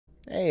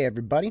Hey,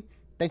 everybody.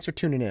 Thanks for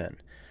tuning in.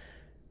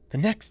 The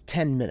next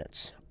 10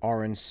 minutes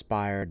are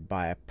inspired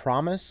by a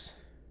promise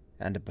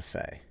and a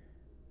buffet.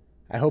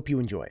 I hope you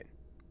enjoy it.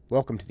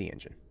 Welcome to the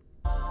engine.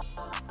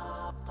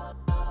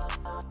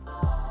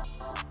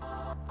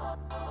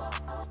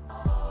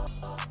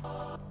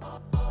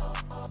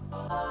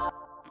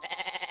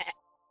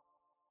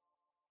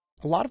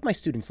 A lot of my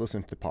students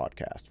listen to the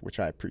podcast,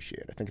 which I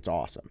appreciate. I think it's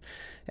awesome,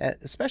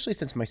 especially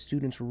since my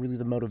students were really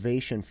the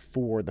motivation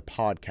for the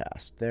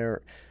podcast.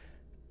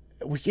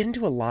 We get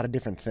into a lot of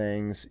different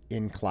things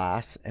in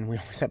class, and we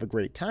always have a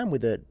great time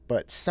with it,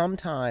 but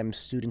sometimes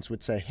students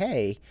would say,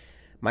 hey,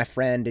 my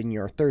friend in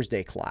your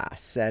Thursday class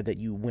said that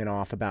you went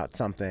off about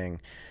something,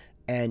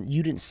 and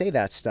you didn't say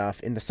that stuff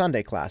in the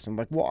Sunday class. I'm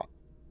like, well,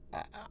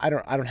 I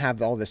don't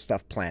have all this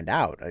stuff planned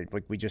out.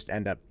 We just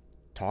end up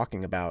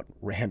talking about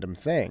random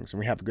things, and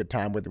we have a good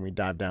time with it, and we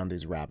dive down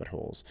these rabbit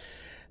holes.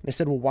 And they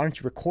said, well, why don't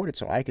you record it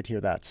so I could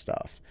hear that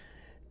stuff?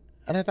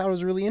 And I thought it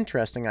was a really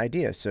interesting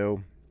idea.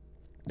 So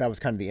that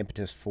was kind of the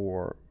impetus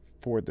for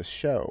the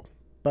show.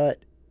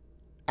 But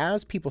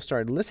as people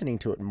started listening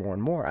to it more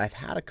and more, I've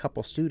had a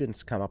couple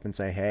students come up and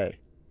say, hey,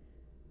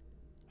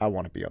 I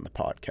want to be on the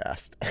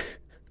podcast,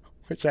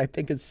 which I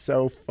think is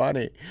so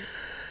funny.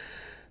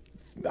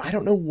 I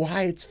don't know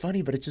why it's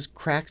funny, but it just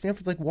cracks me up.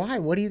 It's like, why?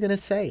 What are you going to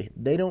say?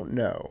 They don't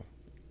know.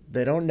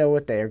 They don't know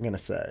what they are going to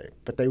say,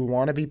 but they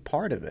want to be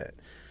part of it,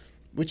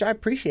 which I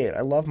appreciate.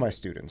 I love my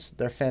students.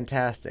 They're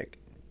fantastic.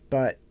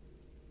 But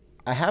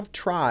I have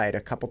tried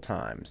a couple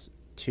times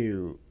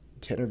to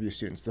interview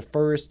students. The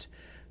first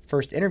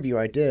interview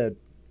I did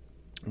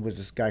was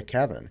this guy,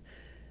 Kevin.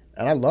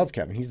 And I love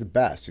Kevin. He's the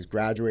best. He's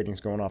graduating. He's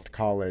going off to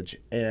college.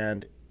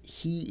 And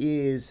he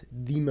is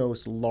the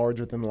most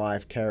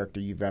larger-than-life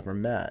character you've ever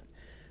met.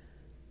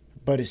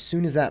 But as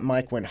soon as that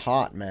mic went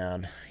hot,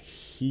 man,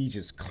 he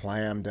just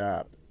clammed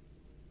up.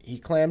 He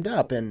clammed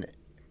up, and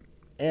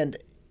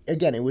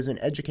again, it was an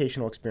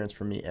educational experience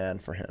for me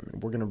and for him.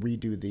 And we're gonna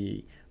redo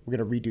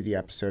the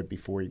episode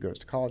before he goes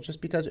to college,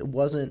 just because it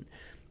wasn't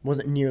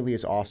nearly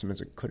as awesome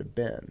as it could have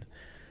been.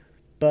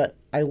 But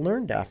I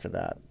learned after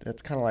that,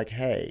 it's kind of like,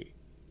 hey,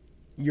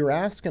 you're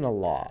asking a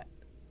lot.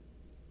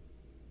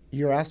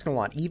 You're asking a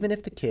lot. Even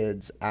if the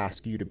kids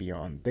ask you to be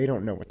on, they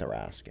don't know what they're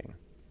asking,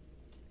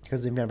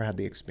 because they've never had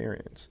the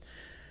experience.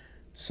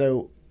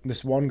 So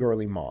this one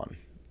girl, Iman,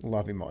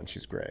 love Iman,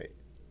 she's great.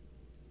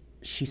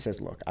 She says,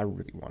 look, I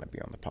really want to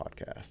be on the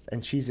podcast.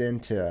 And she's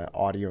into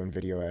audio and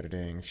video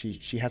editing.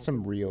 She has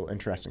some real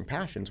interesting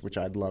passions, which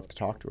I'd love to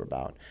talk to her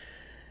about.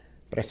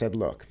 But I said,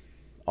 look,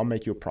 I'll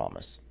make you a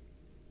promise.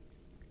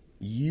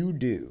 You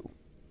do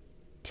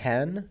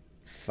 10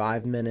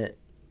 5-minute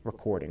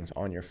recordings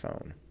on your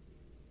phone,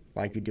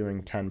 like you're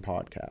doing 10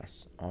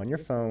 podcasts on your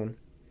phone,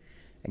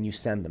 and you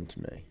send them to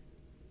me.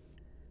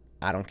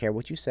 I don't care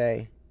what you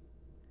say.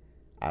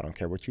 I don't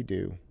care what you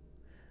do.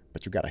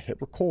 But you got to hit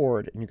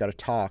record, and you got to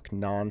talk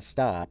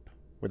nonstop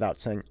without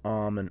saying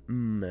and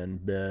and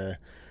bleh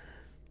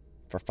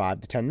for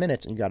 5 to 10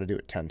 minutes, and you got to do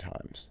it 10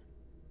 times.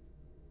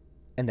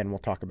 And then we'll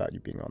talk about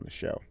you being on the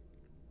show.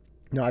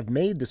 Now, I've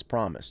made this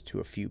promise to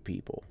a few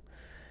people,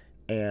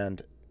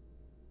 and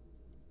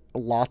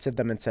lots of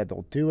them have said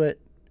they'll do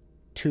it.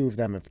 2 of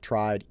them have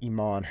tried.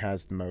 Iman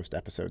has the most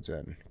episodes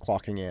in,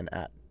 clocking in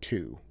at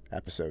 2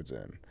 episodes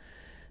in.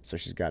 So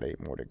she's got 8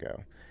 more to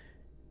go.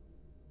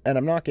 And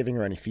I'm not giving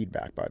her any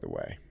feedback, by the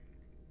way.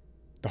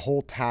 The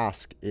whole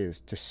task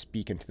is to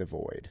speak into the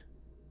void,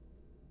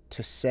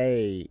 to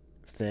say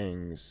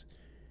things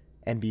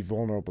and be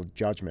vulnerable to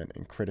judgment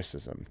and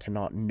criticism, to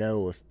not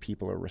know if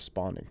people are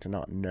responding, to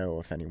not know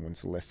if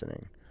anyone's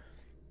listening,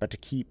 but to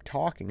keep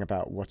talking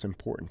about what's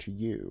important to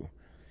you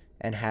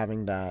and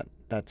having that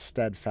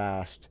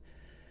steadfast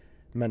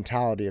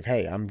mentality of,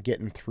 hey, I'm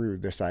getting through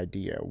this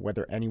idea,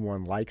 whether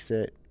anyone likes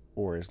it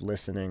or is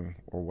listening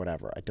or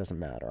whatever. It doesn't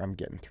matter. I'm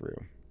getting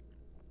through.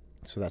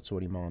 So that's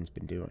what Iman's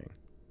been doing.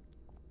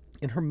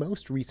 In her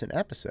most recent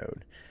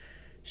episode,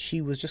 she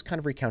was just kind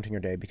of recounting her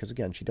day because,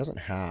 again, she doesn't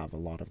have a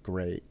lot of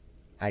great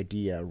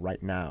ideas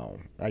right now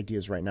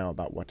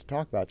about what to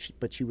talk about.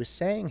 But she was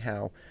saying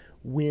how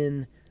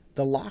when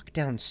the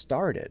lockdown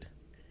started,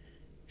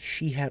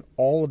 she had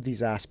all of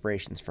these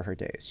aspirations for her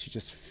days. She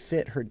just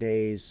fit her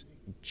days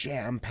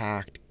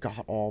jam-packed,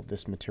 got all of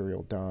this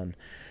material done.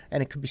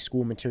 And it could be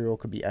school material,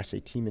 could be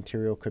SAT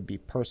material, could be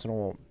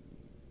personal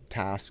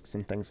tasks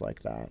and things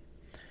like that.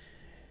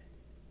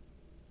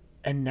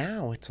 And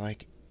now it's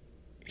like,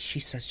 she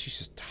says she's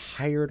just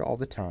tired all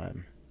the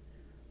time.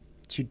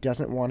 She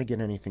doesn't want to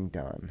get anything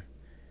done.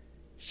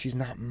 She's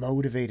not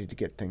motivated to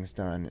get things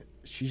done.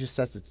 She just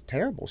says it's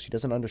terrible. She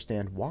doesn't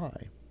understand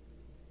why.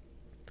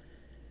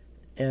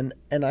 And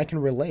I can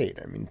relate.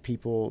 I mean,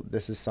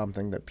 this is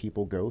something that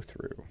people go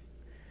through.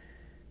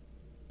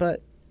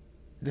 But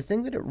the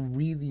thing that it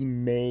really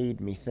made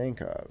me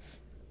think of,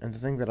 and the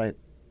thing that I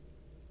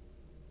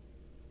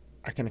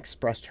can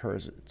express to her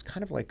is it's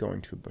kind of like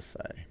going to a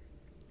buffet.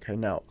 Okay,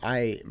 now,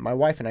 my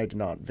wife and I did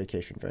not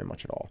vacation very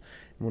much at all.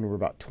 When we were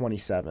about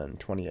 27,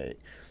 28,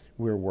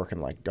 We were working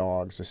like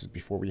dogs. This is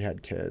before we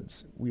had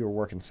kids. We were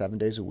working 7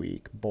 days a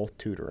week, both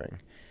tutoring.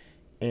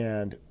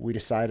 And we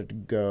decided to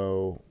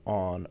go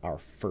on our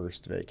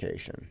first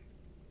vacation.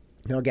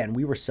 Now, again,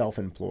 we were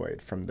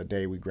self-employed from the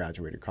day we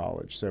graduated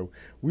college, so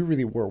we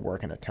really were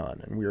working a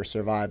ton, and we were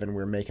surviving. We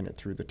were making it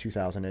through the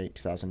 2008,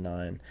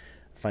 2009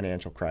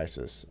 financial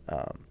crisis.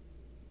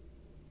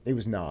 It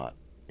was not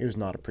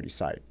a pretty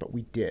sight, but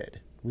we did.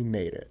 We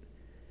made it.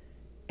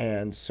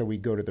 And so we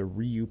go to the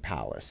Riu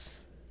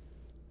Palace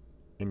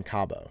in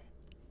Cabo,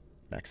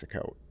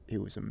 Mexico.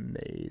 It was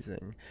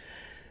amazing.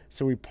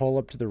 So we pull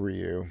up to the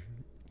Riu.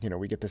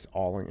 We get this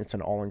it's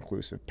an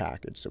all-inclusive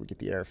package. So we get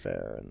the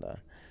airfare and the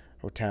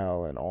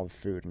hotel and all the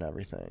food and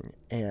everything.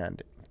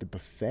 And the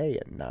buffet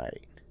at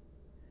night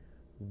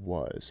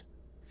was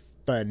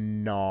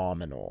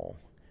phenomenal.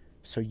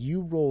 So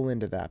you roll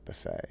into that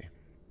buffet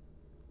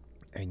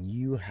and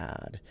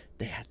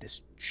they had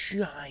this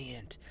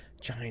giant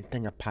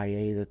thing of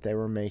paella that they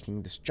were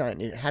making.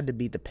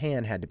 The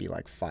pan had to be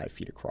like 5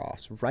 feet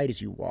across. Right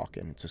as you walk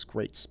in, it's this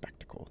great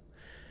spectacle.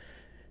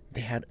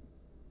 They had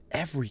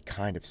every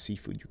kind of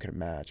seafood you could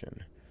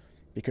imagine,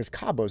 because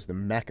Cabo's the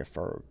mecca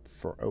for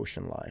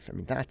ocean life. I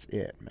mean, that's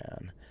it,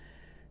 man.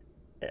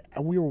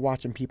 We were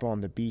watching people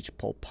on the beach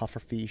pull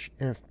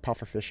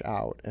pufferfish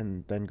out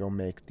and then go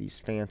make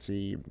these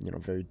fancy,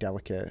 very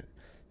delicate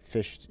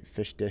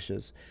fish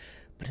dishes.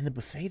 But in the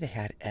buffet, they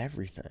had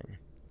everything.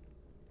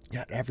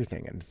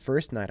 And the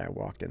first night I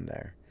walked in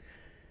there,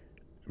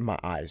 my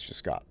eyes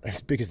just got as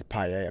big as the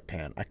paella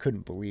pan. I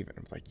couldn't believe it.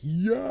 I was like,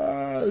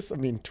 yes! I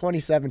mean,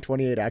 27,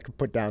 28, I could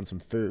put down some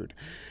food.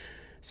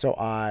 So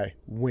I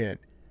went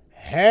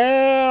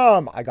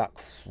ham! I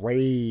got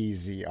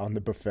crazy on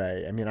the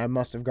buffet. I mean, I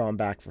must have gone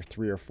back for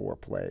 3 or 4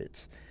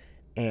 plates.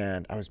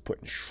 And I was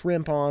putting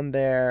shrimp on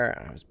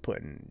there. I was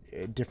putting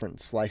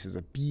different slices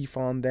of beef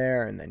on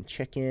there, and then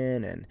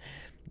chicken. And,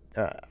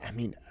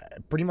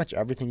 pretty much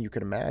everything you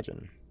could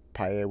imagine.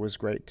 Paella was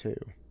great, too.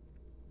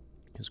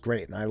 It was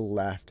great, and I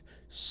left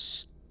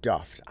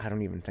stuffed. I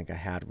don't even think I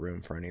had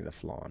room for any of the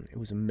flan. It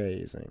was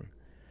amazing.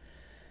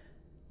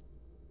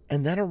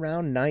 And then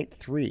around night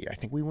 3, I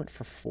think we went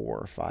for 4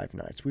 or 5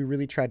 nights. We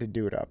really tried to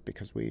do it up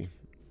because we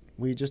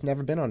had just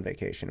never been on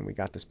vacation, and we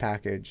got this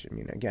package. I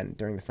mean, again,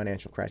 during the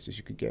financial crisis,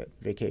 you could get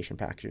vacation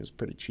packages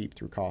pretty cheap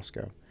through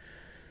Costco.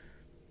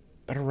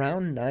 But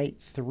around night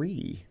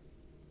 3,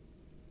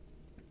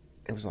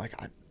 it was like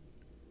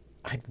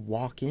I'd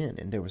walk in,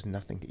 and there was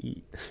nothing to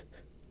eat.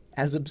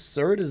 As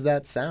absurd as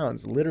that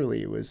sounds,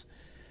 literally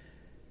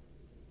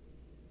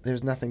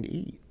there's nothing to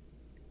eat.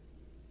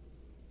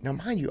 Now,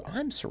 mind you,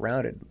 I'm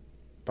surrounded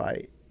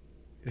by,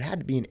 it had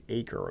to be an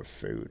acre of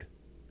food.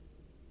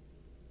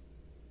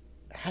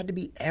 It had to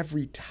be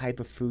every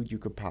type of food you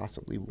could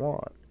possibly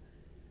want.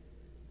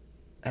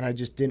 And I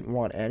just didn't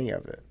want any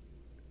of it.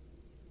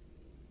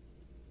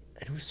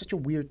 And it was such a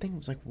weird thing. It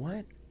was like,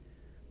 what?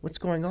 What's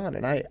going on?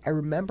 And I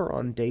remember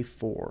on day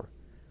 4,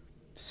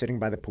 sitting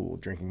by the pool,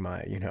 drinking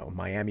my,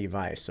 Miami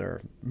Vice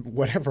or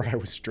whatever I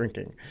was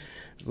drinking.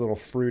 This little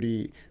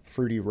fruity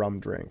rum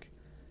drink.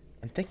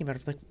 I'm thinking about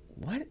it, like,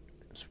 what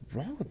is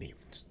wrong with me?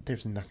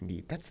 There's nothing to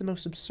eat. That's the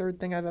most absurd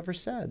thing I've ever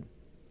said.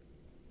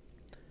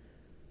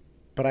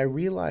 But I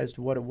realized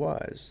what it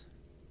was.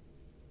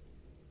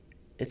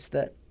 It's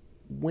that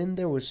when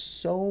there was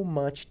so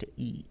much to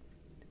eat,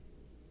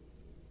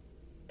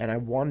 and I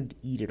wanted to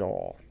eat it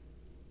all,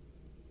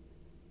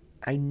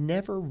 I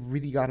never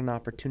really got an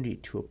opportunity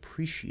to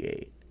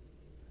appreciate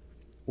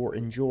or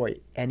enjoy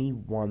any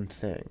one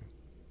thing.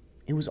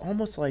 It was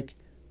almost like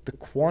the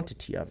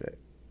quantity of it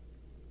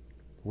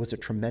was a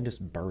tremendous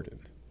burden.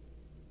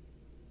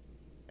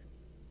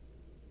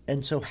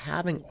 And so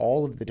having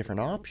all of the different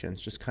options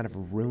just kind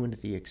of ruined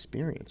the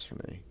experience for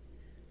me.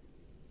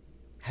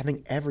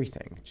 Having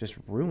everything just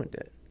ruined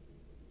it.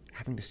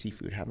 Having the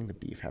seafood, having the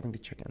beef, having the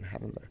chicken,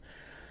 having the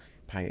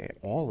paella,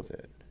 all of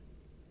it.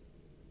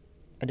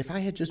 And if I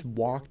had just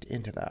walked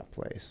into that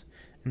place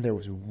and there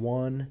was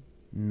one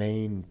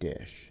main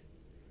dish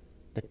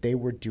that they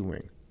were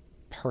doing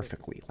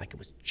perfectly, like it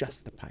was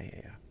just the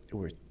paella, it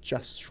was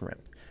just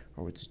shrimp,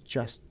 or it's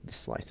just the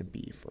slice of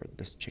beef or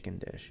this chicken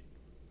dish,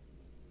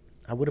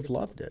 I would have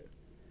loved it.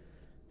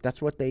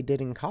 That's what they did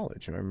in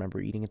college. And I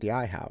remember eating at the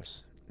I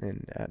House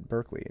at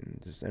Berkeley, in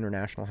this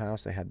international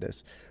house. They had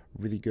this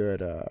really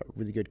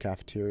good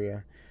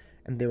cafeteria,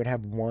 and they would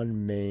have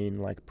one main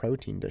like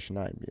protein dish a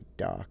night, be a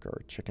duck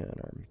or chicken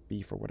or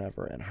beef or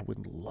whatever, and I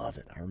would love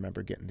it. I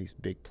remember getting these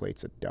big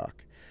plates of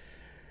duck.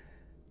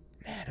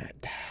 Man,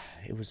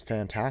 it was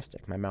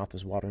fantastic. My mouth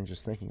is watering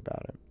just thinking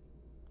about it.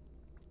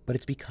 But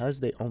it's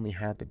because they only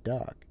had the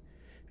duck.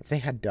 If they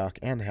had duck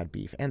and they had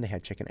beef and they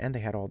had chicken and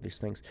they had all these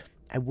things,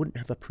 I wouldn't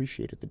have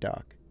appreciated the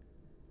duck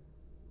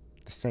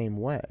the same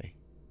way.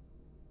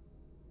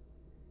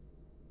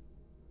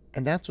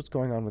 And that's what's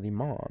going on with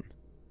Iman.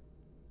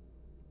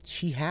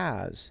 She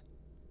has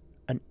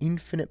an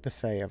infinite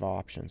buffet of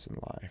options in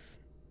life.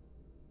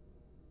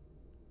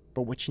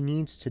 But what she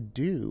needs to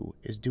do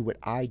is do what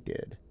I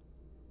did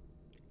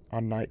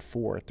on night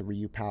 4 at the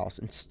Ryu Palace,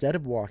 instead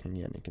of walking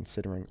in and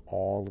considering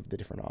all of the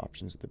different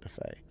options of the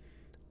buffet,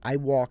 I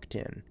walked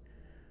in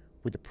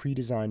with a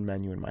pre-designed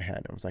menu in my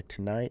head and was like,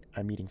 tonight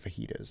I'm eating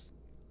fajitas,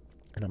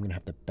 and I'm going to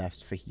have the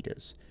best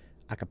fajitas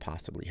I could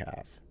possibly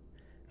have.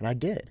 And I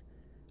did.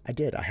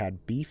 I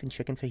had beef and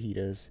chicken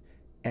fajitas,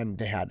 and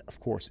they had, of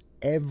course,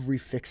 every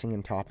fixing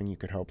and topping you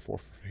could hope for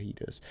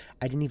fajitas.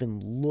 I didn't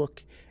even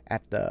look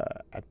at the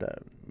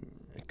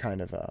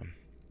kind of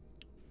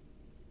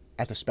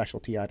at the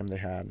specialty item they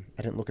had.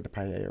 I didn't look at the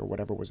paella or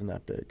whatever was in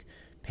that big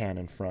pan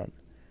in front.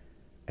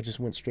 I just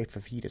went straight for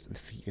fajitas, and the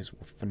fajitas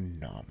were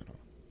phenomenal.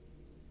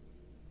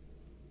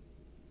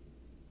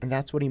 And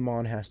that's what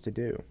Iman has to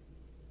do.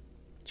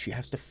 She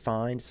has to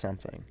find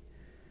something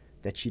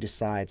that she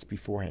decides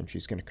beforehand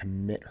she's going to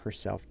commit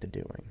herself to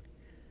doing.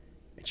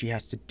 And she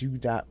has to do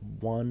that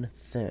one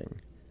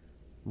thing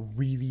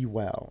really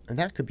well. And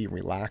that could be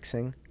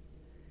relaxing.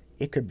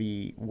 It could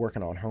be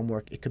working on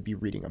homework. It could be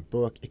reading a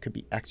book. It could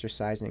be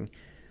exercising.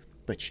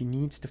 But she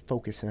needs to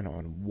focus in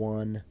on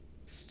one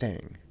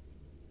thing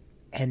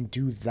and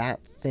do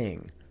that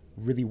thing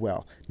really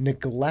well.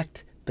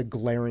 Neglect the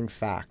glaring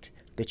fact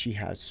that she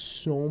has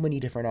so many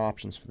different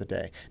options for the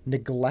day.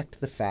 Neglect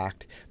the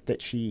fact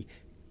that she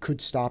could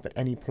stop at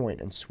any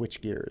point and switch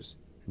gears.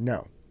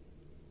 No.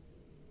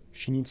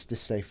 She needs to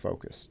stay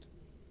focused.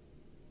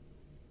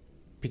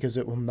 Because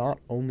it will not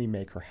only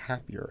make her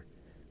happier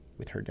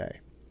with her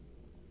day,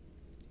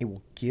 it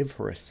will give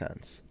her a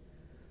sense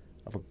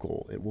of a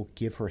goal. It will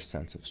give her a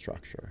sense of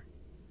structure.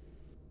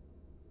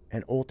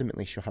 And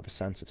ultimately, she'll have a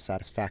sense of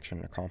satisfaction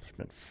and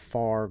accomplishment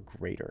far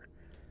greater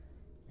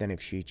than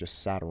if she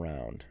just sat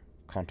around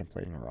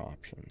contemplating her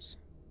options.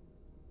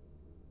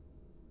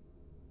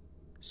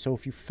 So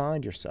if you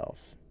find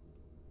yourself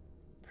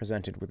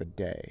presented with a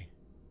day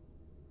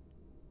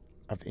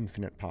of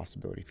infinite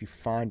possibility, if you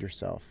find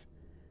yourself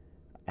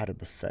at a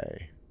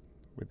buffet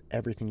with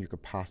everything you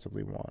could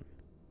possibly want,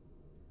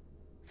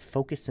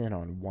 focus in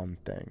on one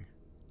thing.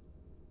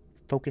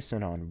 Focus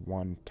in on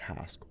one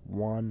task,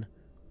 one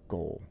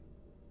goal.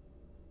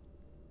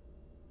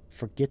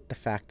 Forget the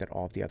fact that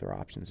all of the other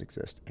options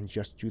exist and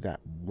just do that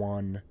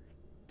one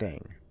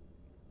thing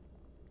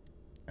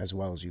as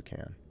well as you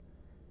can.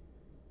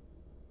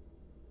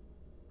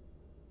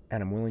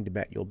 And I'm willing to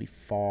bet you'll be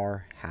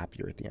far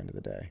happier at the end of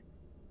the day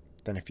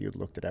than if you had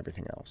looked at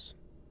everything else.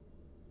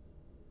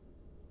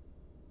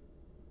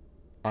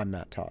 I'm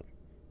Todd,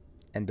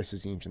 and this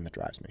is the engine that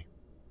drives me.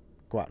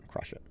 Go out and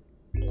crush it.